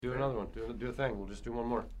Do another one. Do a thing. We'll just do one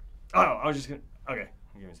more. Oh, I was just going to... Okay,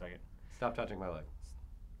 give me a second. Stop touching my leg.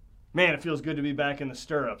 Man, it feels good to be back in the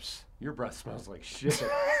stirrups. Your breath smells like shit.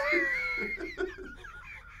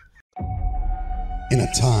 In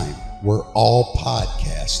a time where all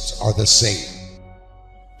podcasts are the same,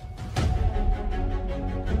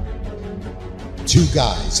 two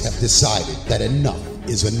guys have decided that enough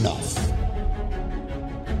is enough.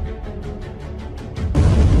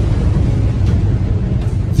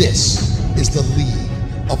 This is the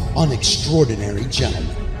League of Unextraordinary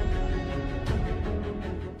Gentlemen.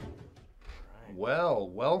 Well,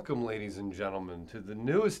 welcome, ladies and gentlemen, to the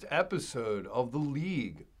newest episode of the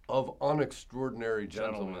League of Unextraordinary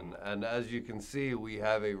Gentlemen. And as you can see, we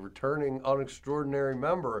have a returning unextraordinary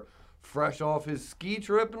member, fresh off his ski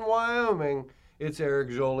trip in Wyoming. It's Eric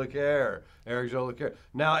Jolicoeur. Eric Jolicoeur.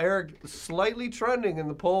 Now, Eric, slightly trending in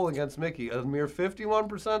the poll against Mickey, a mere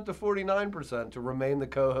 51% to 49% to remain the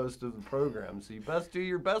co-host of the program. So you best do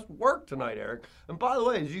your best work tonight, Eric. And by the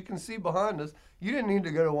way, as you can see behind us, you didn't need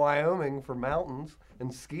to go to Wyoming for mountains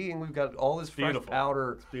and skiing. We've got all this fresh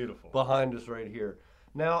powder behind us right here.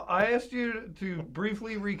 Now, I asked you to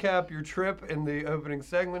briefly recap your trip in the opening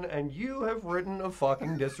segment, and you have written a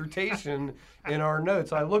fucking dissertation in our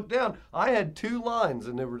notes. I looked down. I had 2 lines,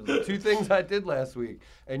 and there were the 2 things I did last week.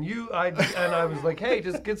 And I was like, hey,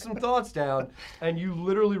 just get some thoughts down. And you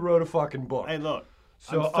literally wrote a fucking book. Hey, look.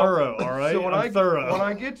 So I'm thorough, all right? So I'm thorough. When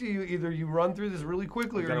I get to you, either you run through this really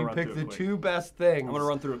quickly or you pick the 2 best things. I'm going to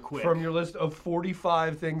run through it quick. From your list of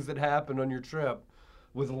 45 things that happened on your trip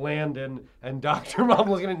with Landon and Dr. I'm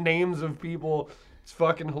looking at names of people. It's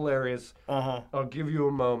fucking hilarious. I'll give you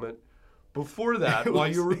a moment. Before that, while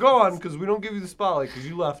you were gone, because we don't give you the spotlight because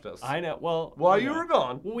you left us. I know. Well, while you were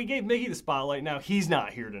gone. Well, we gave Mickey the spotlight. Now he's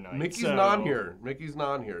not here tonight. Mickey's not here. Mickey's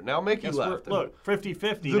not here. Now Mickey left. Look,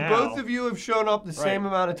 50-50 now. Both of you have shown up the same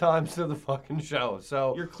amount of times to the fucking show.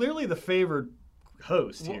 So you're clearly the favored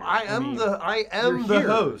host here. Well, I am the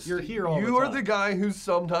host. You're here all the time. You are the guy who's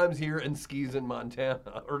sometimes here and skis in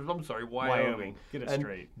Montana, or I'm sorry, Wyoming. Get it and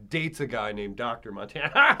straight. Dates a guy named Dr.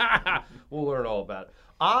 Montana. We'll learn all about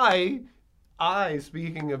it.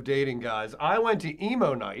 Speaking of dating guys, I went to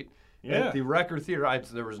emo night at the Record Theater.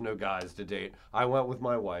 There was no guys to date. I went with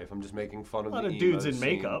my wife. I'm just making fun of the emo scene. A lot of dudes in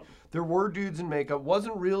makeup. There were dudes in makeup.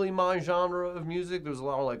 Wasn't really my genre of music. There was a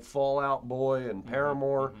lot of like Fall Out Boy and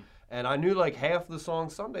Paramore. Mm-hmm. And I knew like half the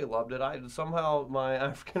songs. Sunday loved it. Somehow my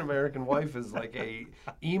African-American wife is like a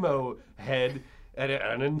emo head, and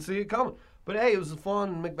I didn't see it coming. But hey, it was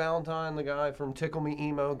fun. Mick Valentine, the guy from Tickle Me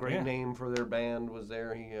Emo, great name for their band, was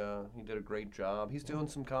there. He did a great job. He's doing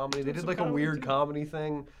some comedy. They did like a weird comedy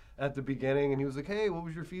thing at the beginning, and he was like, hey, what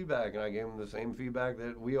was your feedback? And I gave him the same feedback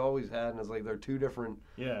that we always had, and it's like they're 2 different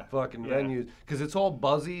fucking venues. Because it's all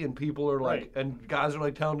buzzy, and people are like, and guys are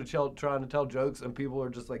like trying to tell jokes, and people are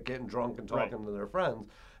just like getting drunk and talking to their friends,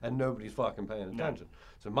 and nobody's fucking paying attention.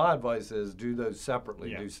 So my advice is do those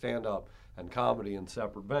separately. Do stand-up and comedy in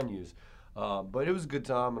separate venues. But it was a good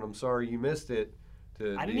time, and I'm sorry you missed it.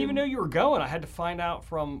 I didn't even know you were going. I had to find out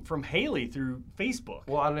from Haley through Facebook.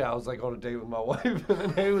 Well, I was like on a date with my wife, and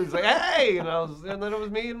then Haley was like, "Hey," and then it was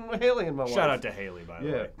me and Haley and my wife. Shout out to Haley, by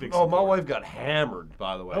the way. Big support. My wife got hammered,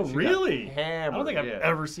 by the way. Oh, really? Hammered. I don't think I've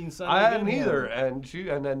ever seen something. I hadn't either, and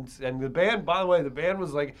the band. By the way, the band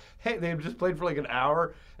was like, "Hey," they just played for like an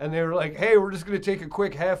hour, and they were like, "Hey, we're just gonna take a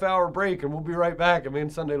quick half-hour break, and we'll be right back." And me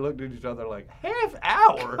and Sunday looked at each other like, "Half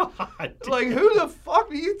hour? Like, who the fuck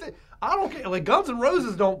do you think?" I don't care. Like, Guns N'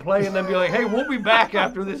 Roses don't play and then be like, hey, we'll be back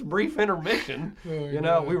after this brief intermission.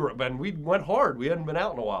 We went hard. We hadn't been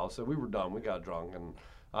out in a while, so we were done. We got drunk, and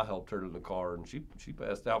I helped her to the car, and she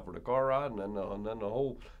passed out for the car ride, and then the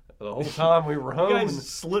whole time we were home. You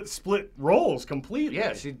guys split roles completely.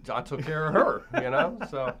 Yeah, I took care of her,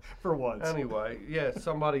 so. For once. Anyway,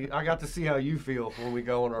 I got to see how you feel when we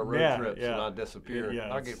go on our road trips and I disappear.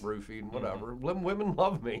 I get roofied and whatever. Women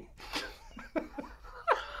love me.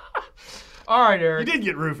 All right, Eric. You did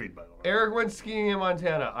get roofied, by the way. Eric went skiing in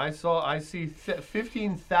Montana. I see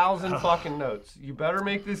 15,000 fucking notes. You better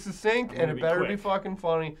make this succinct, and it better be fucking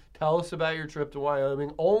funny. Tell us about your trip to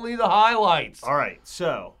Wyoming. Only the highlights. All right,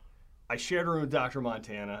 so I shared a room with Dr.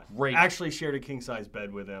 Montana. Great. Actually shared a king-size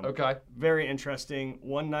bed with him. Okay. Very interesting.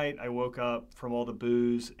 One night I woke up from all the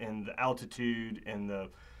booze and the altitude and the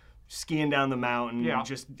skiing down the mountain,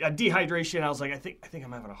 just a dehydration. I was like, I think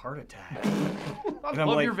I'm having a heart attack. I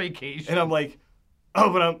love your vacation. And I'm like,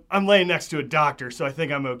 oh, but I'm laying next to a doctor, so I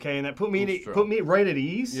think I'm okay. And that put me right at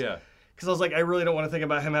ease. Yeah. Because I was like, I really don't want to think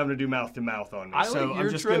about him having to do mouth-to-mouth on me. So I'm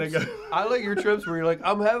just going to go. I like your trips where you're like,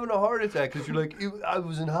 I'm having a heart attack. Because you're like, I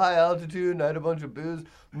was in high altitude and I had a bunch of booze.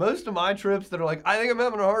 Most of my trips that are like, I think I'm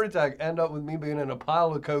having a heart attack, end up with me being in a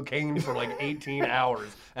pile of cocaine for like 18 hours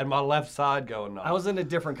and my left side going nuts. I was in a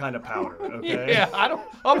different kind of powder, okay? Yeah,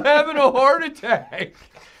 I'm having a heart attack.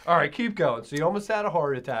 All right, keep going. So you almost had a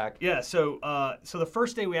heart attack. Yeah, so the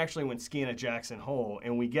first day we actually went skiing at Jackson Hole,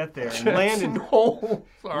 and we get there, and Jackson Hole.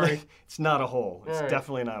 Sorry. It's not a hole. It's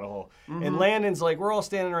definitely not a hole. Mm-hmm. And Landon's like, we're all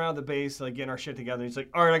standing around the base, like getting our shit together. He's like,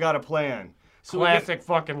 all right, I got a plan. So Classic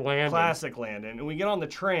fucking Landon. Classic Landon. And we get on the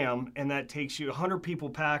tram, and that takes you 100 people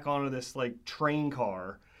pack onto this like train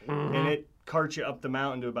car, and it carts you up the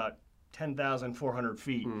mountain to about 10,400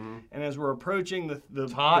 feet. Mm-hmm. And as we're approaching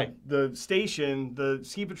the station, the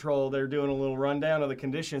ski patrol, they're doing a little rundown of the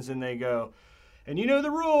conditions, and they go, and you know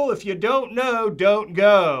the rule, if you don't know, don't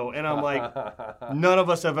go. And I'm like, none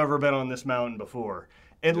of us have ever been on this mountain before.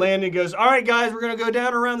 And Landon goes, all right, guys, we're going to go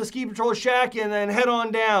down around the ski patrol shack and then head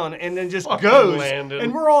on down. And then just goes. Landon.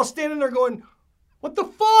 And we're all standing there going, what the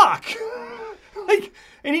fuck?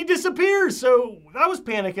 And he disappears. So I was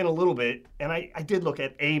panicking a little bit, and I did look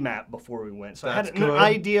at a map before we went. So I had an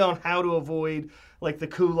idea on how to avoid like the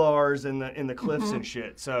couloirs and the cliffs and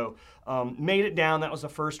shit. So made it down. That was the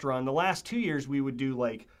first run. The last 2 years we would do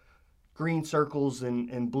like green circles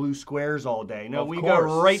and blue squares all day. No, we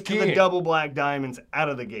go right to the double black diamonds out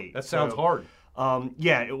of the gate. That sounds hard.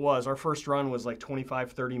 Yeah, it was. Our first run was like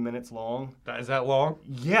 25, 30 minutes long. Is that long?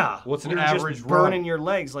 Yeah. What's an average just burning your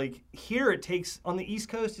legs. Like here it takes, on the East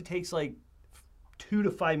Coast, it takes like 2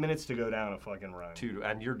 to 5 minutes to go down a fucking run.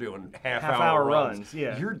 And you're doing half hour runs. runs.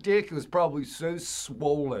 Yeah. Your dick was probably so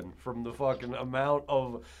swollen from the fucking amount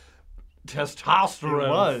of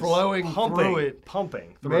testosterone flowing through it.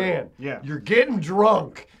 Pumping. Man, yeah. You're getting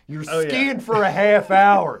drunk. You're skiing for a half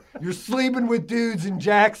hour. You're sleeping with dudes in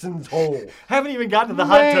Jackson's Hole. Haven't even gotten to the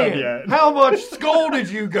hot tub yet. How much skull did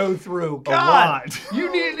you go through? God, a lot.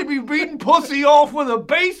 You needed to be beating pussy off with a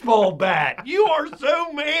baseball bat. You are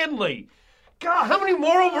so manly. God, how many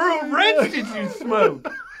Marv Albert Reds did you smoke?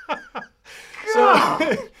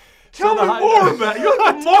 Tell me more about it. You're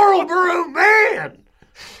the Marv Albert man.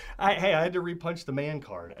 I had to repunch the man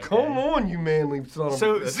card. Okay? Come on, you manly son of a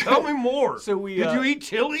bitch. Tell me more. Did you eat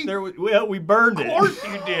chili? We burned it. Of course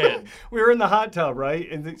you did. We were in the hot tub, right?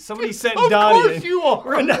 And somebody sent Donnie. Of course you are.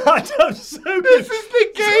 We're in the hot tub soaking. This is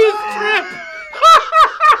the gayest trip.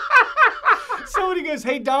 Somebody goes,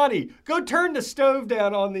 hey, Donnie, go turn the stove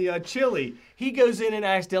down on the chili. He goes in and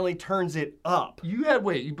accidentally turns it up. You had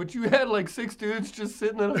like 6 dudes just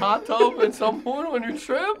sitting in a hot tub at some point on your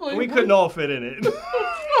trip? Like, we couldn't all fit in it.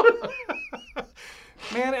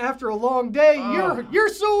 Man, after a long day, you're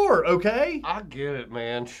sore, okay? I get it,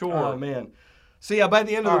 man. Sure. Oh, man. So, yeah, by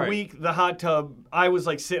the end of the week, the hot tub, I was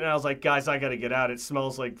like sitting, I was like, guys, I got to get out. It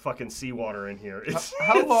smells like fucking seawater in here.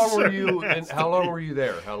 How long were you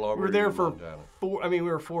there? We were there for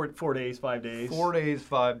 4 days, 5 days. 4 days,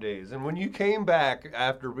 5 days. And when you came back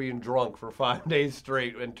after being drunk for 5 days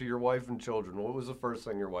straight and to your wife and children, what was the first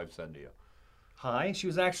thing your wife said to you? Hi. She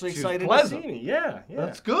was actually excited to see me. Yeah.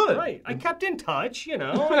 That's good. Right. I kept in touch,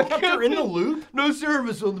 I kept her in the loop. No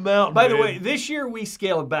service on the mountain. By the way, this year we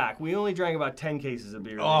scaled back. We only drank about 10 cases of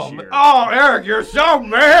beer this year. Oh, Eric, you're so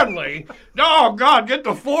manly. Oh, God, get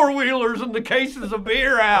the 4-wheelers and the cases of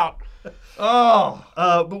beer out. Oh.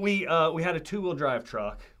 But we had a 2-wheel drive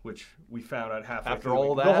truck, which we found out halfway after through.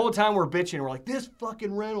 All that? The whole time we're bitching. We're like, this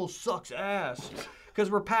fucking rental sucks ass. Because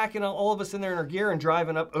we're packing all of us in there in our gear and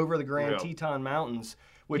driving up over the Grand Teton Mountains,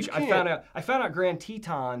 which I found out Grand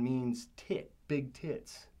Teton means big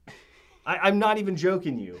tits. I'm not even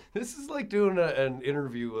joking you. This is like doing an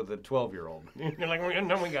interview with a 12-year-old. You're like, and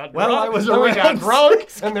then we got drunk. Well, I was we got drunk,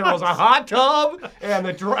 and there was a hot tub, and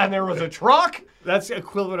there was a truck. That's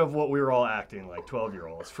equivalent of what we were all acting like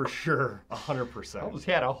 12-year-olds, for sure, 100%. I almost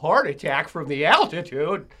had a heart attack from the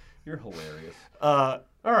altitude. You're hilarious.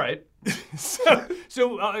 All right. So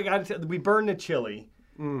we burned the chili.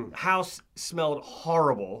 House smelled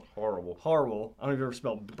horrible. Horrible. I don't know if you've ever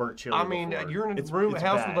smelled burnt chili before. You're in a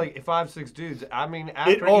house with like 5-6 dudes.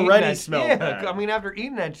 After it already smelled bad. After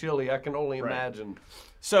eating that chili, I can only imagine.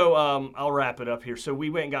 So I'll wrap it up here. So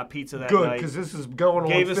we went and got pizza that night. Good, because this is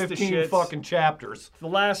going on 15 fucking chapters. The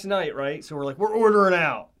last night, right? So we're ordering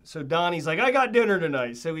out. So Donnie's like, I got dinner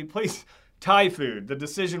tonight. So we placed Thai food. The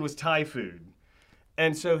decision was Thai food.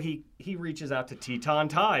 And so he reaches out to Teton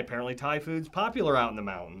Thai. Apparently Thai food's popular out in the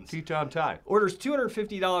mountains. Teton Thai. Orders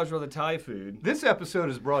 $250 worth of Thai food. This episode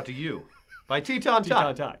is brought to you by Teton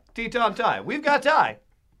Thai. Teton Thai. Teton Thai. We've got Thai.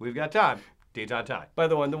 We've got time. Teton tie. By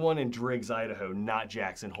the way, the one in Driggs, Idaho, not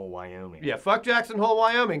Jackson Hole, Wyoming. Yeah, fuck Jackson Hole,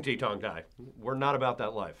 Wyoming, Teton tie. We're not about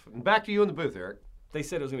that life. And back to you in the booth, Eric. They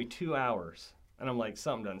said it was going to be 2 hours. And I'm like,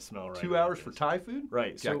 something doesn't smell right. 2 hours for Thai food?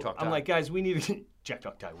 Right. Jack So Talk I'm Thai. like, guys, we need to Jack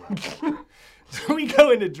Talk Thai. So we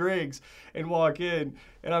go into Driggs and walk in,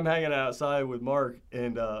 and I'm hanging outside with Mark,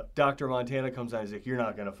 and Dr. Montana comes out and he's like, you're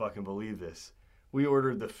not going to fucking believe this. We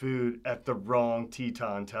ordered the food at the wrong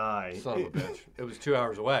Teton Thai. Son of a bitch. It was 2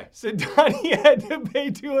 hours away. So Donnie had to pay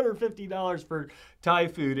 $250 for Thai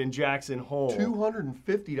food in Jackson Hole.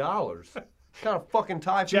 $250? What kind of fucking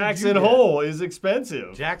Thai food Jackson you get? Hole is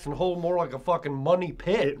expensive. Jackson Hole more like a fucking money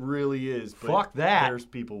pit. It really is. But Fuck that. There's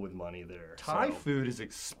people with money there. Thai food is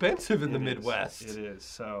expensive in the Midwest. It is.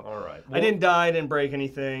 So All right. I didn't die, I didn't break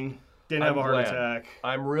anything, didn't have a heart attack.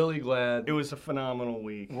 I'm really glad. It was a phenomenal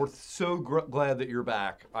week. We're so glad that you're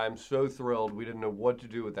back. I'm so thrilled. We didn't know what to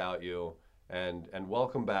do without you. And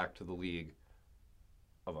welcome back to the League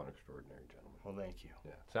of Unextraordinary Gentlemen. Well, thank you.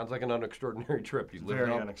 Yeah, sounds like an unextraordinary trip. You lived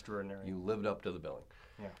Very up. unextraordinary. You lived up to the billing.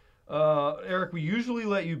 Yeah. Eric, we usually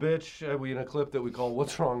let you bitch. We in a clip that we call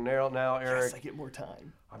 "What's Wrong Now?" Eric, Yes, I get more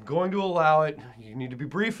time. I'm going to allow it. You need to be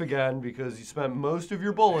brief again because you spent most of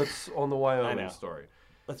your bullets on the Wyoming story.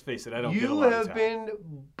 Let's face it, I don't get a You lot of have time. been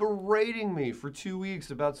berating me for 2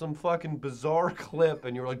 weeks about some fucking bizarre clip,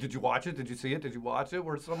 and you were like, "Did you watch it? Did you see it? Did you watch it?"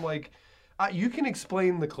 Where some like, you can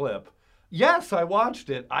explain the clip. Yes, I watched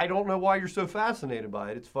it. I don't know why you're so fascinated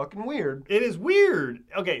by it. It's fucking weird. It is weird.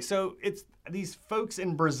 Okay, so it's these folks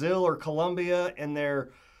in Brazil or Colombia, and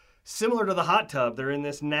they're similar to the hot tub. They're in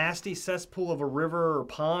this nasty cesspool of a river or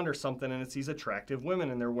pond or something, and it's these attractive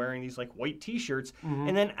women, and they're wearing these like white t-shirts.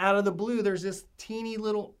 And then out of the blue, there's this teeny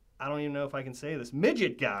little, I don't even know if I can say this,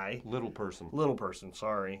 midget guy. Little person,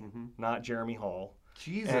 sorry. Not Jeremy Hall.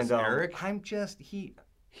 Jesus, And Eric.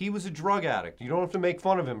 He was a drug addict. You don't have to make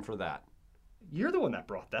fun of him for that. You're the one that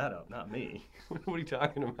brought that up, not me. What are you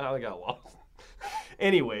talking about? I got lost.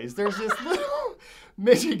 Anyways, there's this little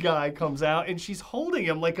midget guy comes out, and she's holding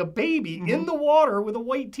him like a baby in the water with a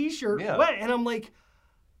white t-shirt wet. And I'm like,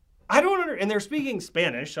 I don't understand. And they're speaking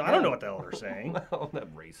Spanish, so I don't know what the hell they're saying. Well,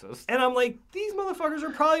 that racist. And I'm like, these motherfuckers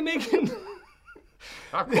are probably making...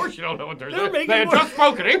 Of course you don't know what they're They're saying. making They had more- just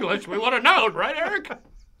spoken English. We would have known, right, Eric?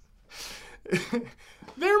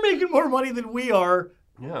 They're making more money than we are.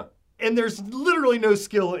 Yeah. And there's literally no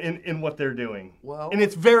skill in what they're doing. Well, and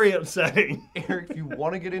it's very upsetting. Eric, if you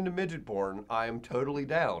want to get into midget porn, I am totally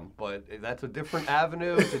down. But that's a different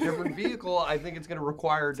avenue. It's a different vehicle. I think it's going to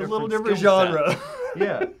require It's a little different skill set. genre.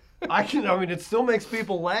 Yeah. I mean, it still makes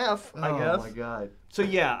people laugh, I guess. Oh, my God. So,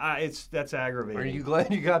 yeah, that's aggravating. Are you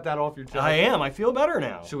glad you got that off your chest? I am. I feel better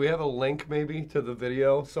now. Should we have a link, maybe, to the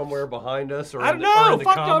video somewhere behind us? Or I don't in the, or know. in the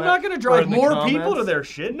Fuck no. I'm comment- not going to or drive in the more people comments? to their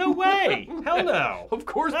shit. No way. Hell no. Of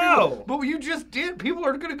course, No. people, but you just did. People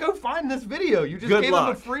are going to go find this video. You just Good gave luck.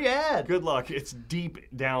 them a free ad. Good luck. It's deep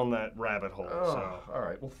down that rabbit hole. Oh, So. all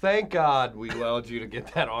right. Well, thank God we allowed you to get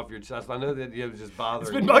that off your chest. I know that it was just bothering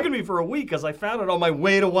It's been you. bugging me for a week because I found it on my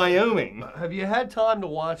way to Wyoming. Have you had time to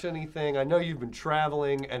watch anything? I know you've been traveling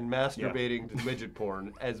and masturbating to midget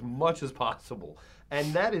porn as much as possible.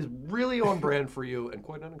 And that is really on brand for you and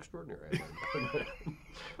quite unextraordinary.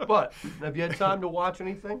 But have you had time to watch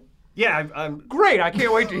anything? Yeah, I'm. Great. I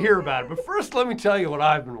can't wait to hear about it. But first, let me tell you what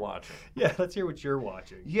I've been watching. Yeah, let's hear what you're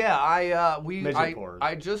watching. Yeah, Midget porn.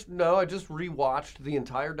 I just rewatched the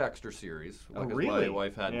entire Dexter series because really? my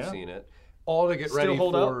wife hadn't Yeah. seen it. All to get Still ready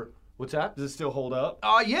hold for up? what's that? Does it still hold up?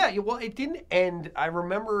 Yeah. Well, it didn't end. I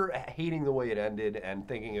remember hating the way it ended and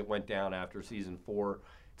thinking it went down after season 4.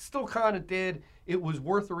 It still kind of did. It was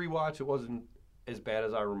worth a rewatch. It wasn't as bad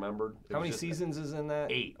as I remembered. It How was many just seasons? 8 seasons is in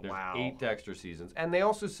that? 8. There's Wow. 8 Dexter seasons, and they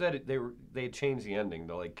also said they had changed the ending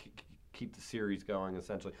to like keep the series going.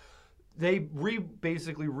 Essentially, they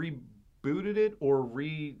basically rebooted it or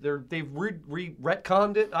they've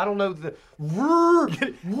retconned it. I don't know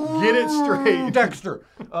Get it straight. Dexter.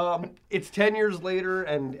 It's 10 years later,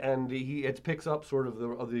 and it picks up sort of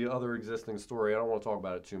the other existing story. I don't want to talk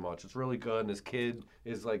about it too much. It's really good, and his kid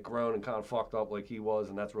is like grown and kind of fucked up like he was,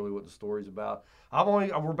 and that's really what the story's about.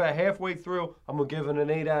 We're about halfway through. I'm gonna give it an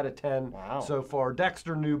 8 out of 10 so far.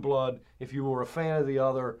 Dexter New Blood. If you were a fan of the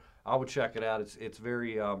other, I would check it out. It's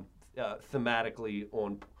very thematically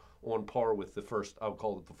on par with the first. I would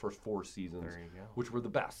call it the first 4 seasons, There you go. which were the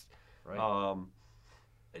best. Right.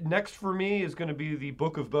 Next for me is going to be the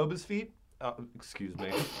Book of Boba's Feet. Excuse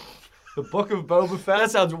me. The Book of Boba Fett.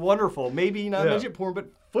 That sounds wonderful. Maybe not midget porn, but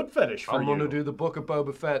foot fetish for I'm you. going to do the Book of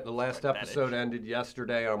Boba Fett. The last episode ended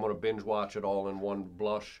yesterday. I'm going to binge watch it all in one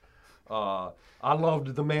blush. I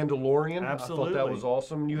loved The Mandalorian. Absolutely. I thought that was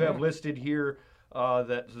awesome. You have listed here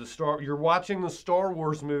You're watching the Star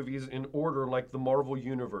Wars movies in order, like the Marvel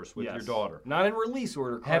Universe with your daughter. Not in release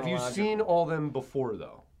order. Have you seen all them before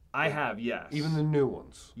though? I have, yes. Even the new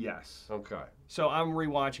ones? Yes. Okay. So I'm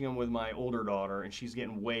rewatching them with my older daughter, and she's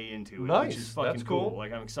getting way into it. Nice. Which is fucking That's cool.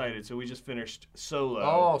 Like, I'm excited. So we just finished Solo.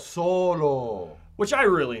 Oh, Solo. Which I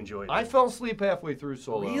really enjoyed. I fell asleep halfway through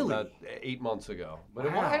Solo Really? about 8 months ago.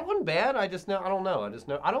 But Wow. it wasn't bad. I don't know.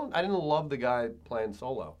 I didn't love the guy playing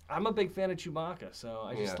Solo. I'm a big fan of Chewbacca, so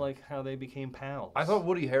I just like how they became pals. I thought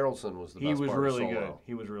Woody Harrelson was the best part of Solo. He was really good.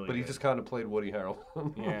 He was really good. But he just kind of played Woody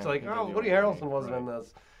Harrelson. Yeah, It's like, he did oh, do Woody it. Harrelson wasn't in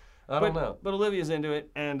this. I don't know. But Olivia's into it,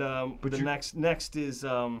 and next is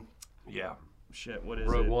Yeah. shit. What is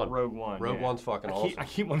Rogue it? One. Rogue One. Rogue yeah. One's fucking awesome. I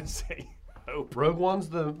keep wanting to say Hope. Rogue One's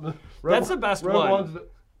the That's the best Rogue one. One's the,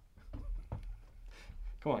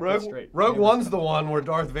 Come on, get Rogue, straight. Rogue One's the one where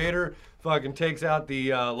Darth Vader fucking takes out the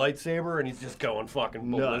lightsaber and he's just going fucking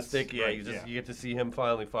ballistic. Yeah, right, you get to see him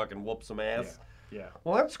finally fucking whoop some ass. Yeah.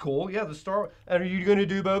 Well, that's cool. Yeah, the Star. And are you gonna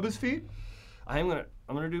do Boba's feet? I'm gonna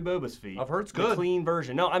do Boba's feet. I've heard it's the good. clean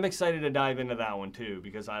version. No, I'm excited to dive into that one too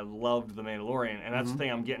because I loved The Mandalorian, and that's the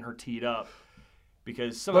thing. I'm getting her teed up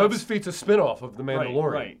because Boba's feet's a spin-off of the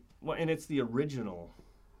Mandalorian. Right. Well, and it's the original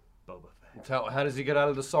Boba Fett. How does he get out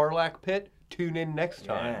of the Sarlacc pit? Tune in next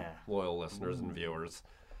time, Yeah. loyal listeners and viewers.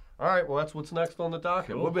 All right, well, that's what's next on the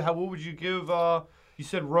docket. Cool. What would you give? You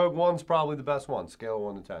said Rogue One's probably the best one. Scale of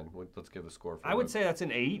 1 to 10. Let's give a score for I would say that's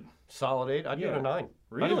an 8. solid 8. I'd give it a 9.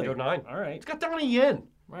 Really? I'd even go 9. All right. It's got Donnie Yen.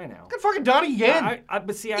 Right now. It's got fucking Donnie Yen.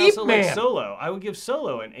 But see, I Ip also Man. like Solo. I would give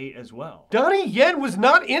Solo an 8 as well. Donnie Yen was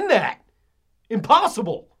not in that.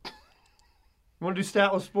 Impossible. You want to do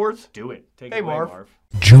Statless Sports? Do it. Take Hey, it away, Marv. Marv.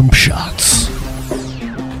 Jump shots.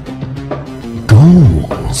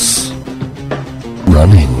 Goals.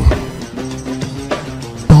 Running.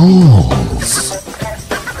 Balls.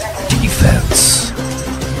 Defense.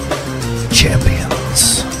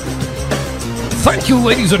 Champions. Thank you,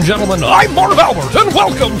 ladies and gentlemen. I'm Marv Albert, and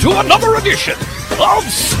welcome to another edition of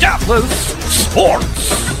Statless Sports.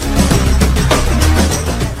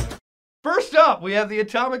 First up, we have the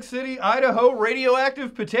Atomic City, Idaho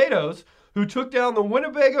Radioactive Potatoes, who took down the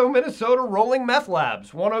Winnebago, Minnesota Rolling Meth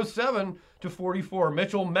Labs, 107-44.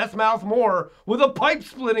 Mitchell Methmouth Moore with a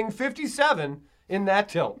pipe-splitting 57 in that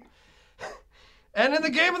tilt. And in the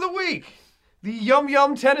game of the week, the Yum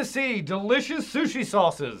Yum Tennessee Delicious Sushi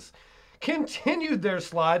Sauces continued their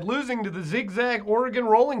slide, losing to the Zigzag Oregon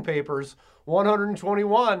Rolling Papers,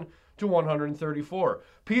 121-134.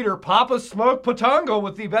 Peter Papa Smoke Patongo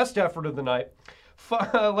with the best effort of the night,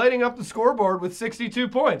 lighting up the scoreboard with 62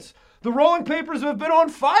 points. The Rolling Papers have been on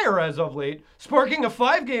fire as of late, sparking a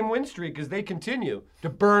 5-game win streak as they continue to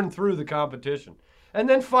burn through the competition. And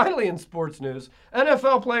then finally in sports news,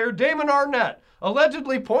 NFL player Damon Arnett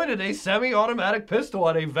allegedly pointed a semi-automatic pistol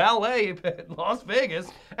at a valet at Las Vegas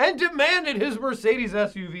and demanded his Mercedes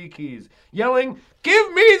SUV keys, yelling,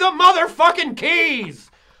 "Give me the motherfucking keys!"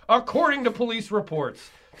 According to police reports.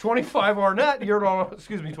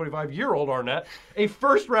 25-year-old Arnett, a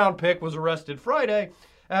first-round pick, was arrested Friday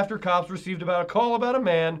after cops received a call about a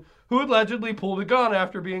man who allegedly pulled a gun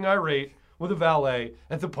after being irate with a valet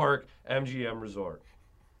at the Park MGM Resort.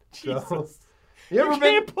 Jesus. So, You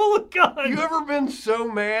can't pull a gun. You ever been so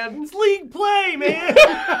mad? It's league play, man.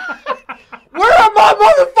 Where's my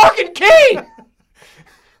motherfucking key?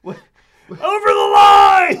 Over the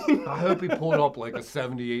line. I hope he pulled up like a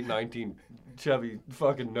 78 19 Chevy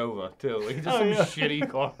fucking Nova, too. Like just some shitty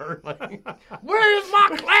car. Like, where's my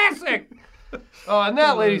classic? And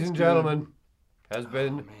that, ladies and gentlemen, has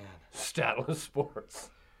been Statless Sports.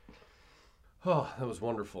 Oh, that was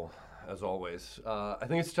wonderful, as always. I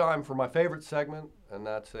think it's time for my favorite segment, and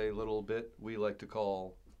that's a little bit we like to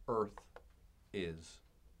call Earth is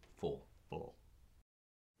Full.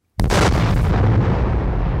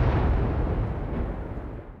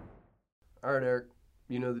 All right, Eric,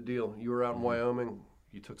 you know the deal. You were out in Wyoming.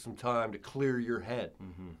 You took some time to clear your head.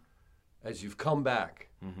 Mm-hmm. As you've come back,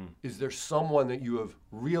 is there someone that you have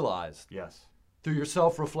realized Yes. through your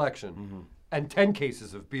self-reflection and 10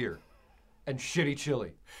 cases of beer and shitty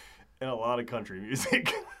chili? And a lot of country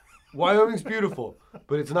music. Wyoming's beautiful,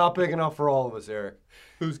 but it's not big enough for all of us, Eric.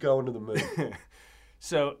 Who's going to the moon?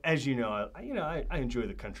 So, as you know, I enjoy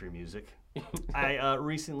the country music. I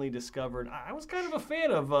recently discovered I was kind of a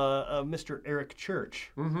fan of Mr. Eric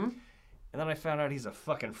Church. Mm-hmm. And then I found out he's a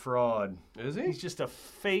fucking fraud. Is he? He's just a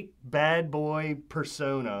fake bad boy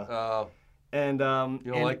persona. And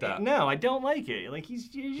you don't like that? No, I don't like it. Like he's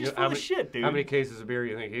just full of shit, dude. How many cases of beer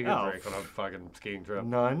you think he could drink on a fucking skiing trip?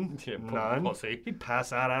 None. Yeah, None. Pussy. He'd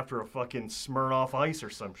pass out after a fucking Smirnoff Ice or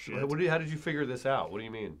some shit. How did you figure this out? What do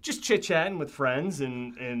you mean? Just chit chatting with friends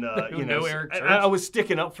and you know, Eric Church? I was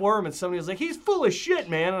sticking up for him, and somebody was like, "He's full of shit,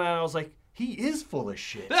 man," and I was like, "He is full of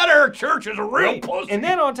shit." That Eric Church is a real pussy. And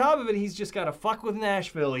then on top of it, he's just got to fuck with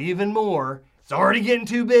Nashville even more. It's already getting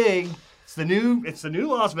too big. It's the new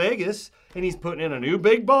Las Vegas. And he's putting in a new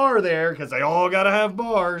big bar there because they all got to have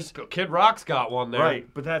bars. Kid Rock's got one there. Right,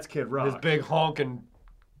 but that's Kid Rock. His big honking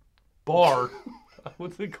bar.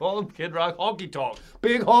 What's it called? Kid Rock honky tonk.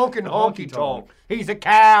 Big honking honky tonk. He's a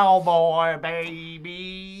cowboy,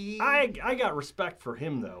 baby. I got respect for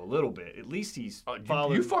him, though, a little bit. At least he's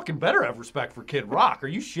following. You fucking better have respect for Kid Rock. Are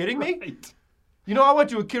you shitting me? Right. You know, I went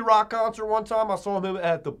to a Kid Rock concert one time. I saw him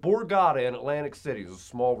at the Borgata in Atlantic City. It was a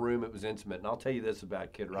small room. It was intimate. And I'll tell you this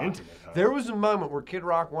about Kid Rock. Intimate, huh? There was a moment where Kid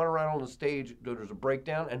Rock went around on the stage. There was a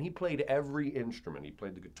breakdown, and he played every instrument. He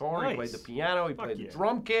played the guitar. Nice. He played the piano. He played yeah. the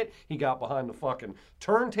drum kit. He got behind the fucking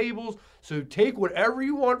turntables. So take whatever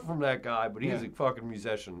you want from that guy, but he's a fucking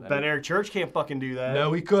musician. Ben Eric Church can't fucking do that.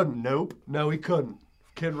 No, he couldn't. Nope. No, he couldn't.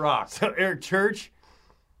 Kid Rock. So Eric Church,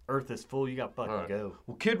 Earth is full. You got fucking go.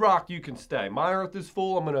 Well, Kid Rock, you can stay. My Earth is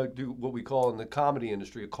full. I'm going to do what we call in the comedy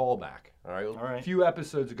industry a callback. All right? A few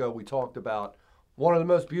episodes ago, we talked about one of the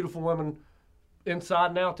most beautiful women inside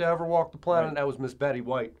and out to ever walk the planet. Right. That was Miss Betty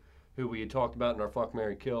White, who we had talked about in our Fuck,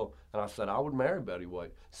 Marry, Kill. And I said, I would marry Betty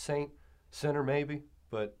White. Saint, sinner maybe,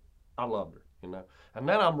 but I loved her, you know. And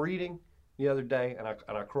then I'm reading the other day, and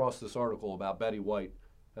I crossed this article about Betty White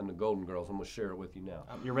and the Golden Girls. I'm going to share it with you now.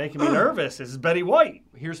 You're making me nervous. This is Betty White.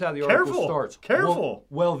 Here's how the article starts. Careful.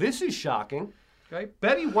 Well, this is shocking. Okay,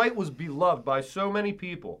 Betty White was beloved by so many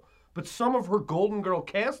people, but some of her Golden Girl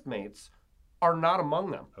castmates are not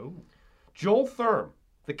among them. Oh. Joel Thurm,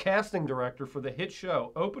 the casting director for the hit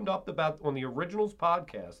show, opened up about on the Originals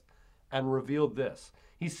podcast and revealed this.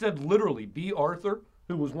 He said literally, Bea Arthur,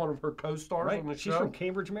 who was one of her co-stars on the show. She's from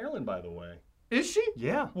Cambridge, Maryland, by the way. Is she?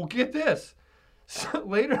 Yeah. Well, get this. So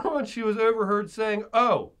later on, she was overheard saying,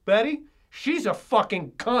 "Oh, Betty, she's a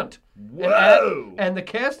fucking cunt." Whoa! And the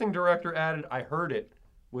casting director added, "I heard it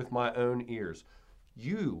with my own ears."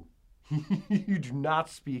 You do not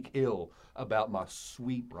speak ill about my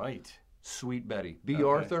sweet Betty. Bea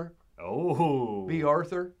Arthur. Oh. Bea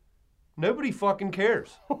Arthur. Nobody fucking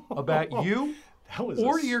cares about you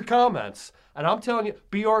or your comments. And I'm telling you,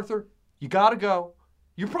 Bea Arthur, you gotta go.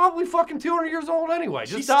 You're probably fucking 200 years old anyway.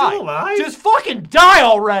 Just She's die. Still alive? Just fucking die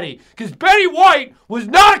already. Because Betty White was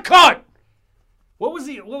not a cunt. What was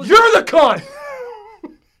You're the cunt.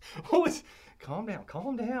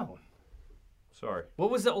 Calm down. Sorry.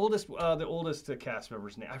 What was the oldest cast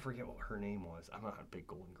member's name? I forget what her name was. I'm not a big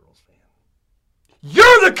Golden Girls fan.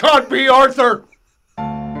 You're the cunt, Bea Arthur.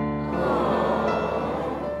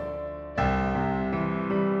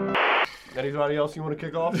 Anybody else you want to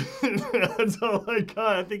kick off? That's all I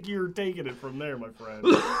got. I think you were taking it from there, my friend.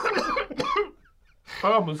 I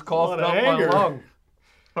almost coughed up my lung.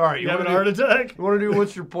 All right, you having a heart attack? You want to do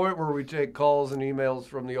What's Your Point, where we take calls and emails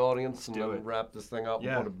from the audience and then wrap this thing up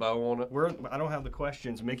and put a bow on it? I don't have the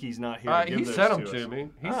questions. Mickey's not here to give he those sent them to to us. me.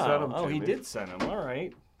 He sent them to me. Oh, he did send them. All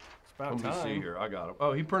right. It's about time. Let me see here. I got them.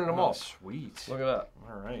 Oh, he printed them off. Sweet. Look at that.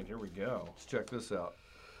 All right, here we go. Let's check this out.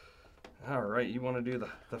 All right, you want to do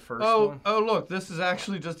the first one? Oh, look, this is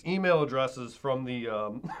actually just email addresses from the...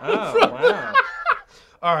 Oh, wow.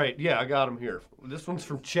 All right, yeah, I got them here. This one's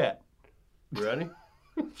from Chet. You ready?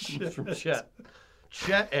 It's from Chet.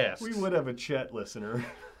 Chet asks. We would have a Chet listener.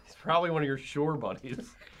 He's probably one of your shore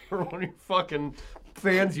buddies. Or one of your fucking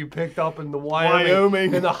fans you picked up in the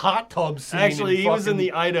Wyoming. In the hot tub scene. Actually, he was in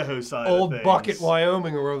the Idaho side Old of things. Bucket,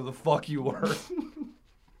 Wyoming, or wherever the fuck you were.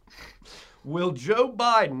 Will Joe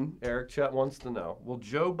Biden, Eric Chet wants to know, will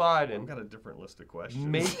Joe Biden... I've got a different list of questions.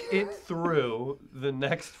 ...make it through the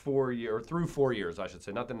next 4 years, or through 4 years, I should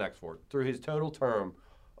say, not the next 4, through his total term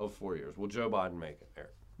of 4 years. Will Joe Biden make it,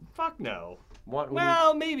 Eric? Fuck no.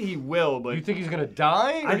 Well, maybe he will, but... You think he's going to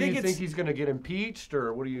die? Or I do you think think he's going to get impeached,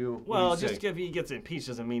 or what do you just if he gets impeached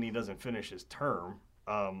doesn't mean he doesn't finish his term.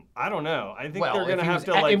 I don't know. I think they're going to have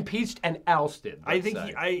to, impeached and ousted, I think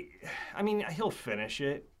I mean, he'll finish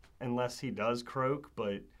it. Unless he does croak,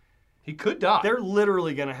 but... He could die. They're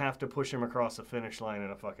literally going to have to push him across the finish line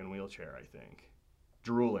in a fucking wheelchair, I think.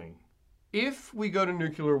 Drooling. If we go to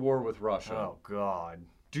nuclear war with Russia... Oh, God.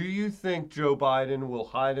 Do you think Joe Biden will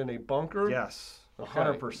hide in a bunker? Yes. Okay.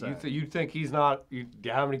 100%. You think he's not...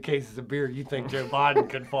 how many cases of beer you think Joe Biden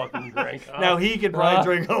could fucking drink? Now, he could probably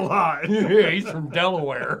drink a lot. Yeah, he's from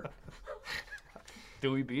Delaware.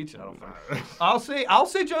 Dewey Beach? I don't think. I'll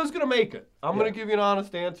say Joe's gonna make it. I'm gonna give you an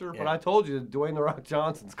honest answer, but I told you Dwayne "The Rock"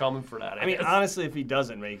 Johnson's coming for that. I mean, honestly, if he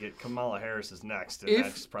doesn't make it, Kamala Harris is next, and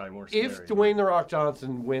that's probably more scary. If Dwayne "The Rock"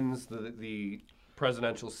 Johnson wins the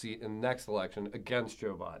presidential seat in the next election against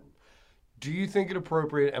Joe Biden, do you think it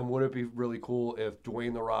appropriate, and would it be really cool if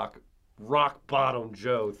Dwayne "The Rock" bottom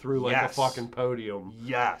Joe through like a fucking podium?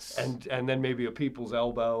 Yes. And then maybe a people's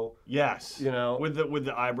elbow. Yes. You know, with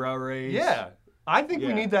the eyebrow raise. Yeah. I think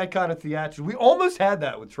we need that kind of theatrics. We almost had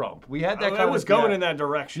that with Trump. We had that kind of. It was going in that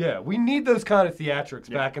direction. Yeah, we need those kind of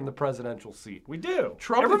theatrics back in the presidential seat. We do.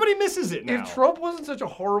 Trump, everybody misses it now. If Trump wasn't such a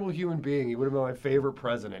horrible human being, he would have been my favorite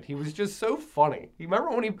president. He was just so funny. Remember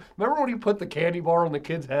when he put the candy bar on the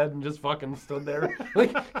kid's head and just fucking stood there?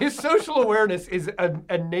 Like, his social awareness is a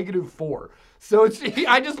 -4. So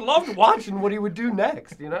I just loved watching what he would do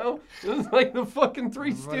next, you know? It was like the fucking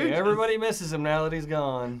Three Stooges. Everybody misses him now that he's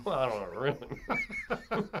gone. Well, I don't know, really.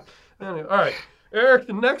 Anyway, all right. Eric,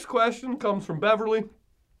 the next question comes from Beverly,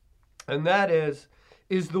 and that is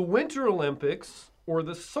the Winter Olympics or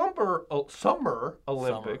the Summer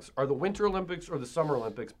Olympics, are the Winter Olympics or the Summer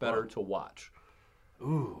Olympics better to watch?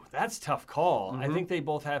 Ooh, that's a tough call. I think they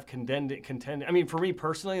both have contend. I mean, for me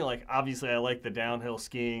personally, like, obviously I like the downhill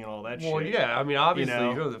skiing and all that shit. Well, yeah, I mean, obviously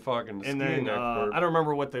you're the fucking skiing expert. I don't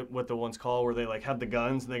remember what the one's called where they like have the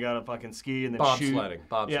guns and they gotta fucking ski and then shoot.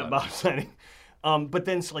 Bobsledding. Yeah, bobsledding. But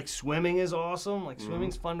then like swimming is awesome. Like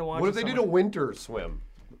swimming's fun to watch. What if they did a winter swim?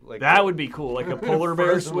 Like that would be cool. Like a polar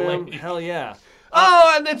bear swim. Hell yeah.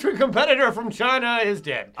 And the true competitor from China is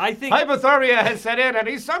dead. I think hypothermia has set in and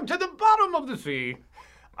he's sunk to the bottom of the sea.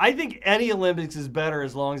 I think any Olympics is better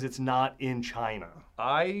as long as it's not in China.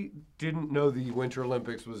 I didn't know the Winter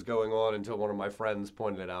Olympics was going on until one of my friends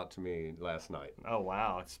pointed it out to me last night. Oh,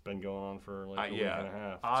 wow. It's been going on for like a week and a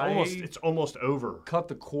half. It's almost over. Cut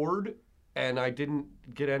the cord, and I didn't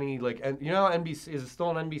get any, like, and you know, NBC, is it still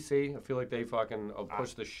on NBC? I feel like they fucking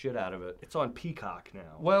push the shit out of it. It's on Peacock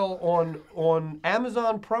now. Well, on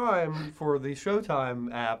Amazon Prime for the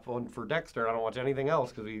Showtime app for Dexter, I don't watch anything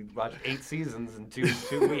else because we watched 8 seasons in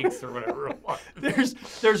two weeks or whatever it was.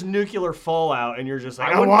 There's nuclear fallout, and you're just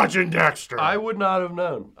like, I'm watching Dexter. I would not have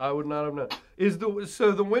known.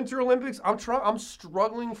 So the Winter Olympics? I'm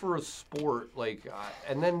struggling for a sport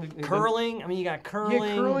and then curling. I mean, you got curling.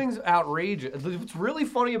 Yeah, curling's outrageous. What's really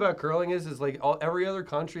funny about curling is like every other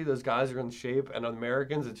country, those guys are in shape, and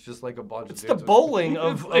Americans, it's just like a bunch of. It's the bowling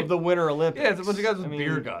of the Winter Olympics. Yeah, it's a bunch of guys with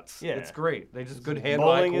beer guts. Yeah, it's great. They just good hand-eye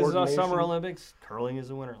coordination. Bowling is the Summer Olympics. Curling is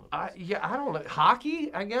the Winter Olympics. I don't know.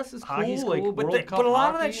 Hockey, I guess, is Hockey's cool. But a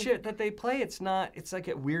lot of that shit that they play, it's not. It's like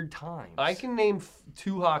at weird times. I can name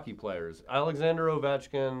 2 hockey players: Alexander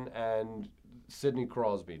Ovechkin and Sidney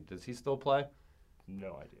Crosby. Does he still play?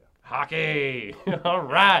 No idea. Hockey. All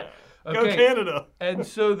right. Okay. Go Canada. And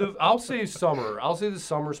so I'll say summer. I'll say the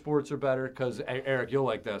summer sports are better because, Eric, you'll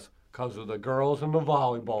like this, because of the girls in the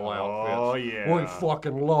volleyball outfits. Oh, yeah. We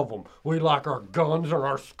fucking love them. We like our guns and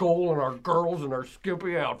our skull and our girls and our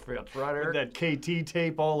skimpy outfits, right, Eric? With that KT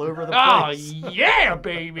tape all over the place. Oh, yeah,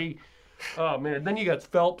 baby. Oh, man. Then you got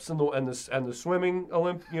Phelps and the swimming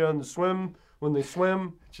and the swim, when they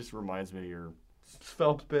swim. It just reminds me of your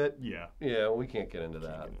Phelps bit. Yeah. Yeah, we can't get into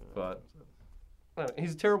that, but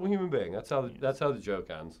he's a terrible human being. That's how the joke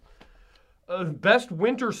ends. Best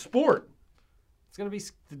winter sport. It's gonna be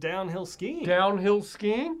the downhill skiing. Downhill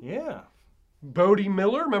skiing. Yeah. Bodie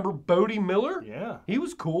Miller. Remember Bodie Miller? Yeah. He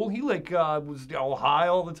was cool. He was all high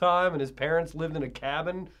all the time, and his parents lived in a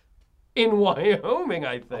cabin in Wyoming,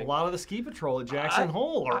 I think. A lot of the ski patrol at Jackson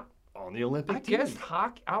Hole are on the Olympic team. I guess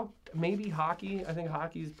hockey. Maybe hockey. I think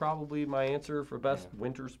hockey is probably my answer for best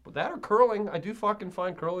winter sport. That or curling. I do fucking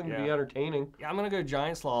find curling to be entertaining. Yeah, I'm going to go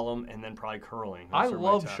giant slalom and then probably curling. I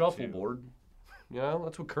love shuffleboard. You know,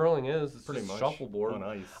 that's what curling is. It's pretty much shuffleboard. On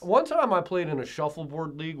ice. One time I played in a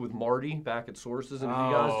shuffleboard league with Marty back at Sources, and if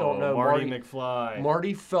you guys don't know, Marty McFly.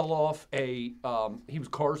 Marty fell off he was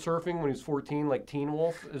car surfing when he was 14, like Teen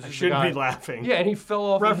Wolf. I shouldn't be laughing. Yeah, and he fell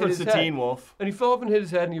off. Reference to Teen Wolf. And he fell off and hit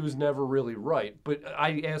his head, and he was never really right. But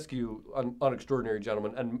I ask you, Unextraordinary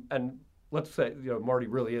Gentleman, and let's say, Marty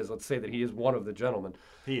really is. Let's say that he is one of the gentlemen.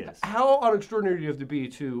 He is. How unextraordinary do you have to be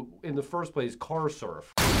to, in the first place, car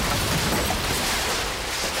surf?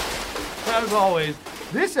 As always,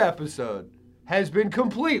 this episode has been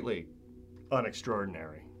completely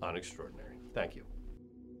unextraordinary. Thank you.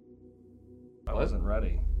 I wasn't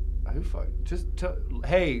ready.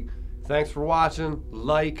 Hey, thanks for watching.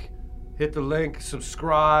 Like, hit the link,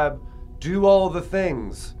 subscribe, do all the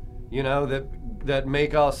things, that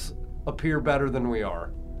make us appear better than we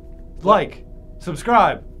are. Like,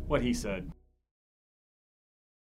 subscribe. What he said.